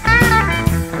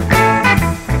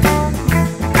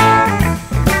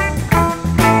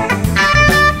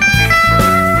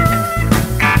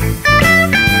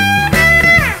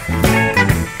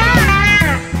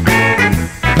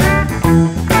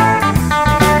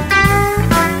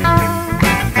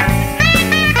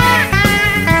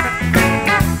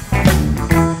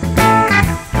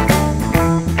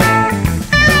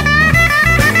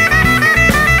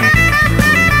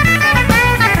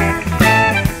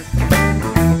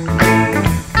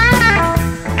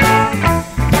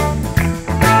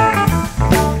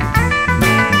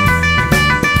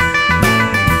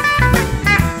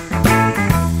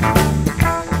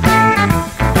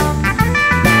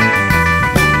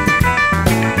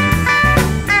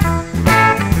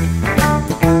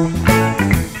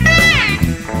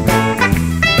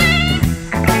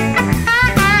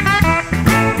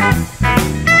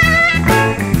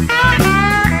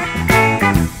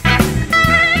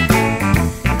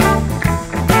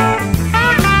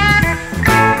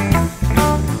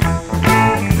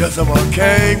 Yes, I'm a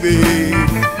king, babe.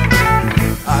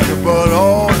 I can burn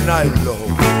all night long.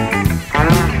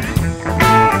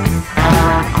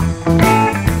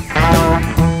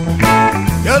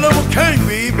 Yes, I'm a king,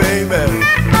 baby.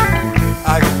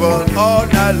 I can burn all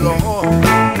night long.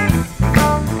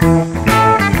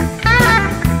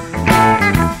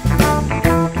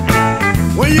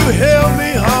 When you hear me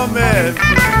humming,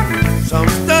 some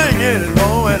stinging is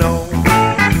going on.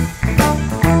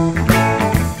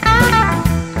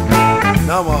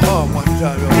 Now I'm a hum one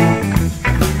time, yo.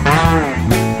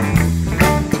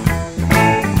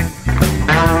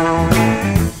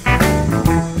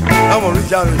 I'm gonna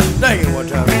reach out and sing it one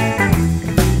time.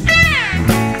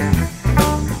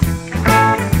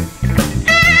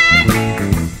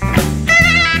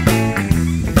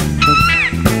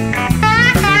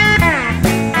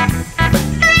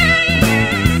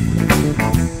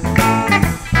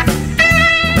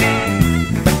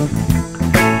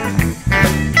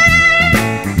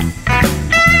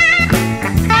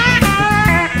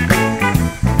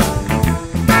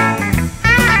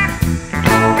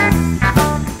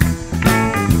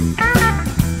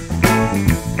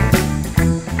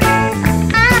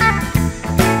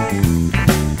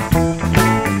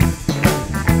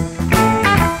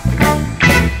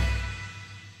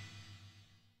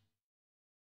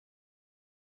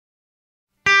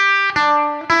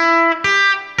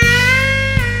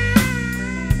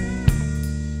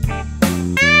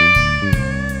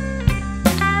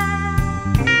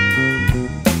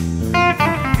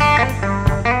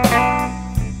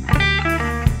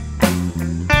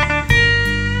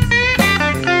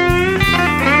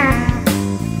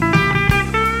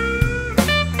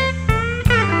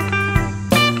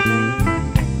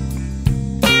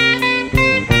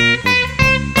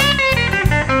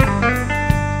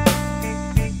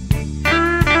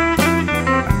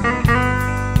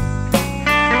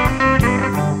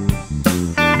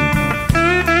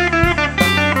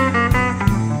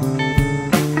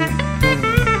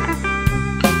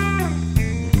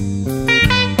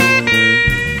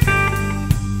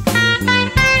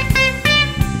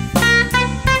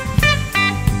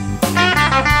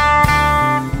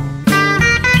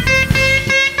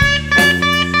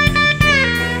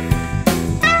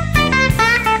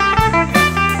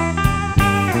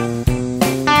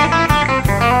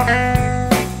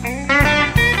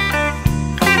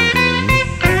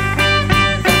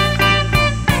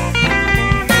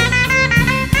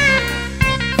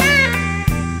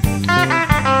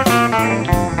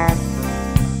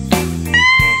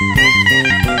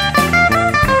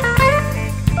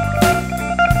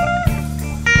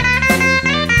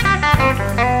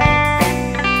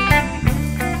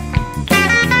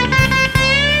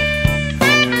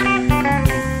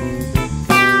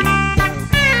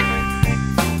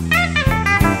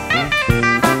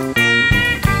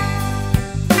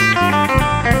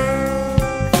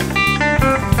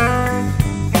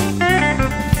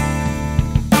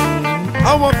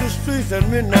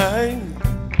 midnight.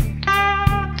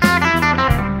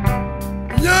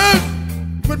 Just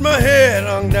with my head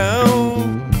hung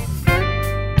down.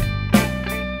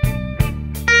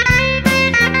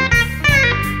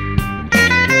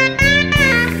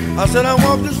 I said I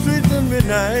walk the streets at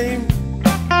midnight.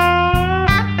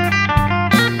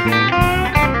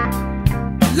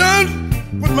 Just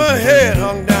with my head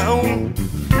hung down.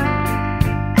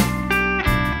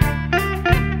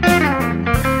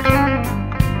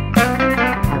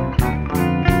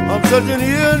 I'm searching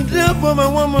here and there for my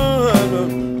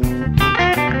woman.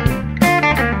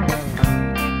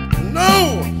 No,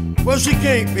 but she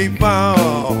can't be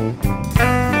found.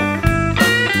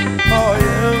 Oh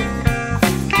yeah.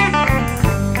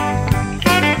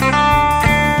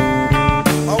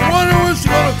 I wonder when she's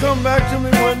gonna come back to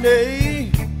me one day.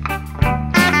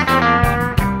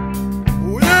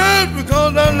 Oh yeah,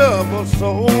 because I love her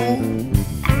so.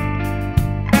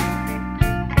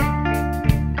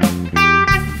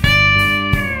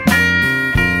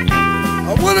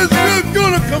 When it's still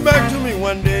gonna come back to me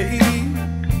one day.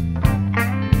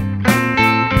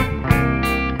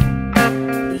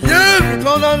 Yes,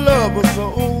 because I love her so.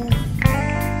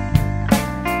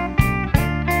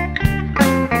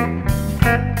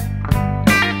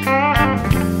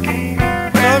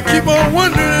 And I keep on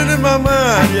wondering in my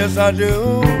mind, yes I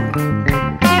do.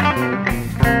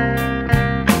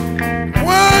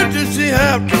 Why did she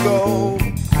have to go?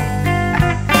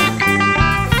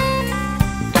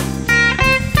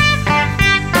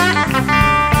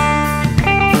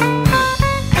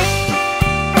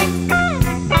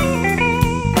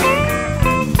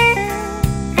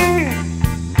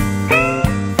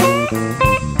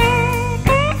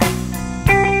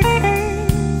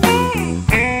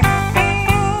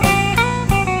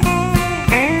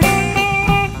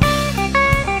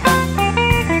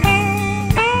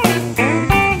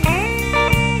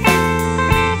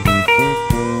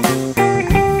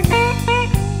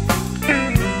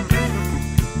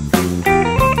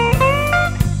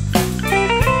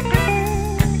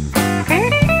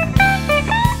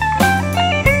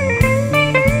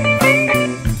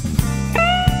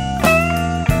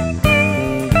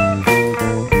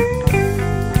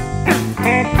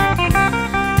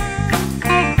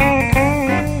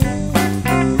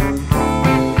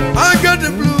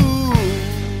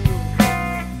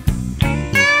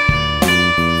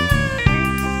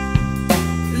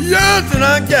 And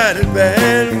I got it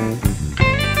bad.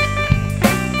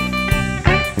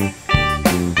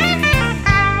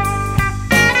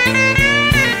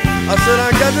 I said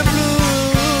I got the blues.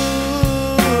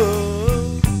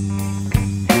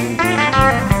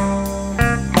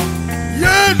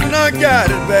 Yes, and I got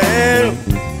it bad.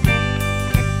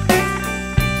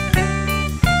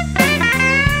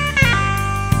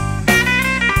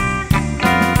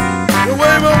 The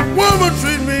way my woman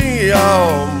treat me,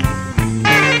 y'all.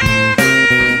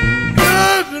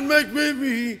 Make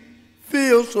me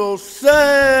feel so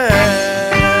sad.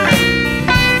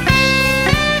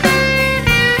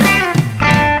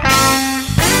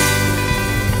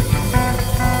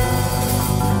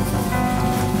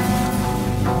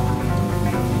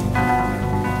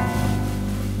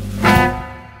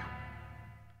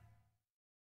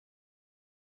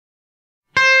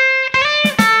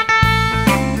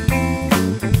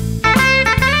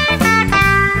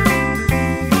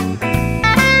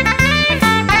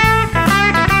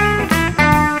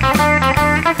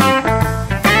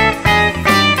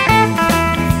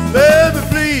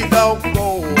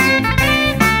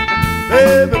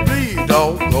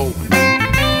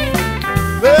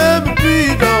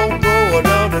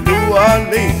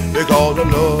 Because the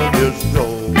love is so.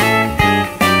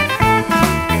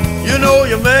 You know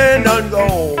your man done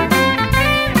gone.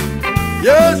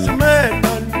 Yes, your man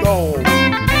done gone.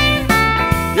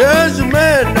 Yes, your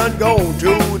man done gone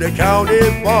to the county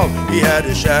farm. He had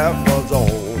his shackles on.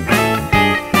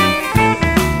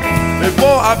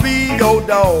 Before I be your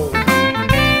dog,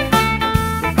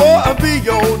 before I be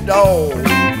your dog,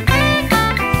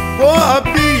 before I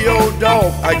be your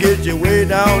dog, I get you way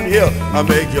down here, I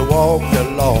make you walk the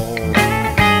lawn.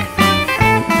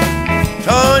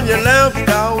 Turn your lamps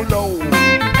down low,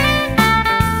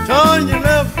 turn your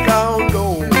lamps down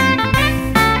low,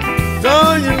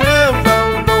 turn your lamps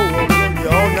down low, I'll love you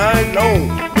all night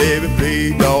long. Baby,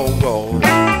 please don't go.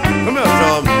 Come here,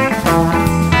 Tom.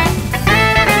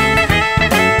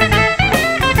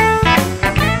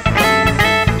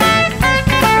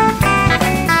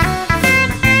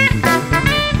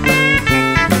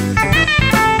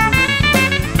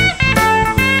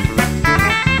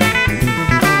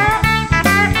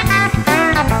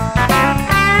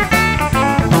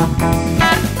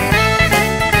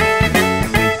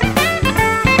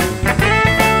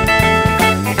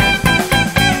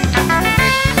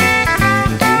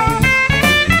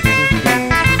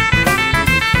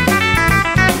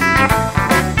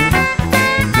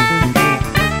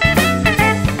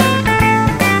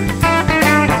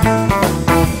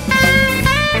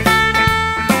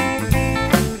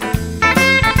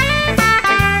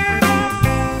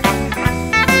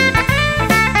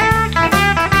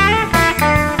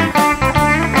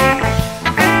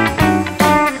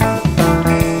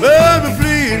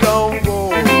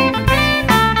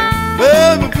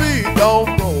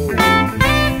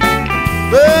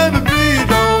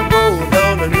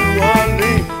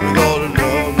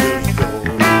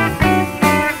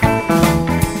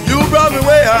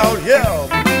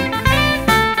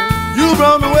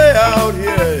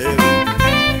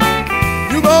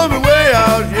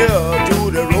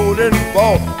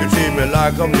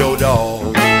 like I'm your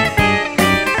dog.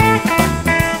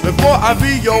 Before I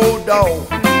be your dog,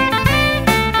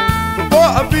 before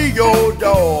I be your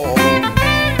dog,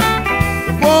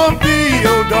 before I be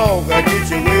your dog, I get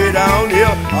you way down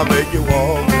here, I make you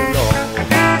walk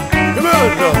along. Come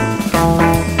on, dog.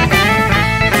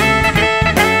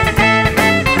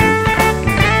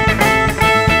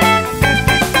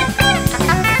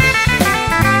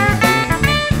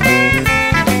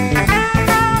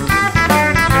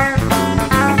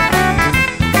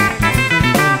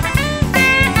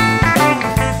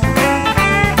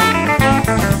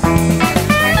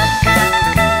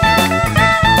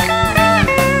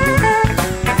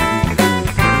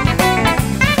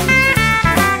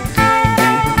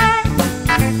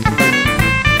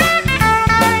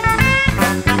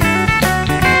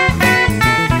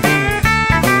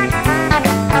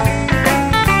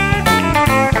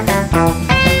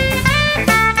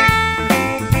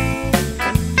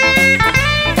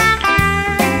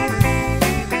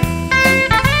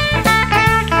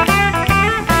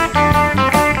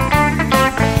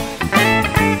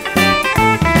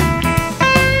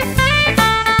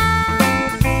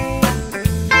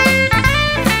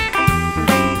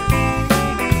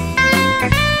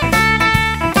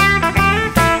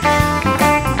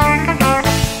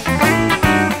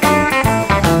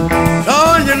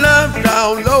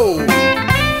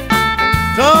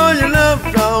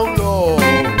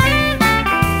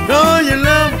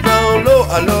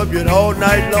 I love you all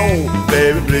night long,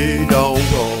 baby, please don't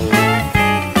go.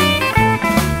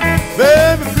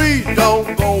 Baby, please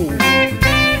don't go.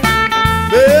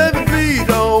 Baby, please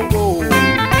don't go.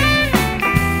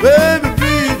 Baby,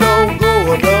 please don't go.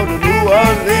 I love to New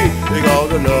Orleans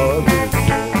because I love you.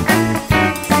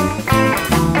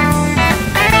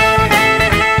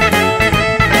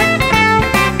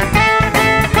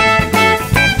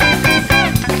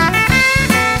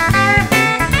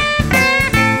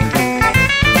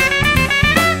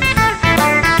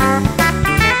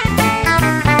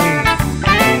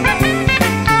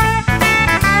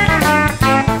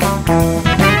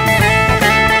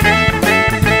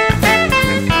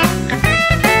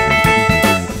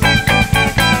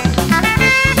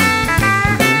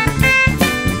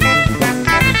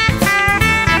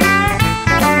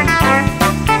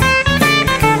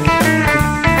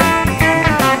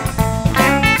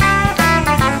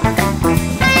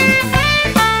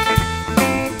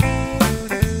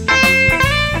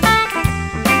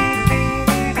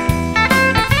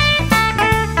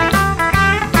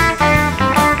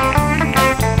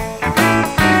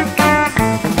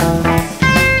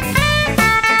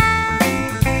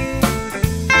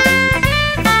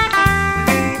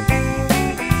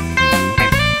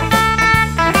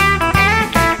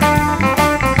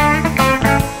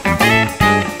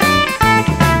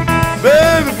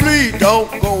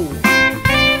 Don't go,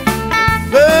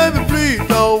 baby, please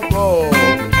don't go.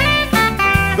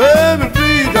 Baby,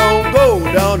 please don't go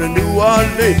down to New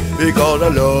Orleans because I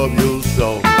love you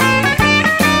so.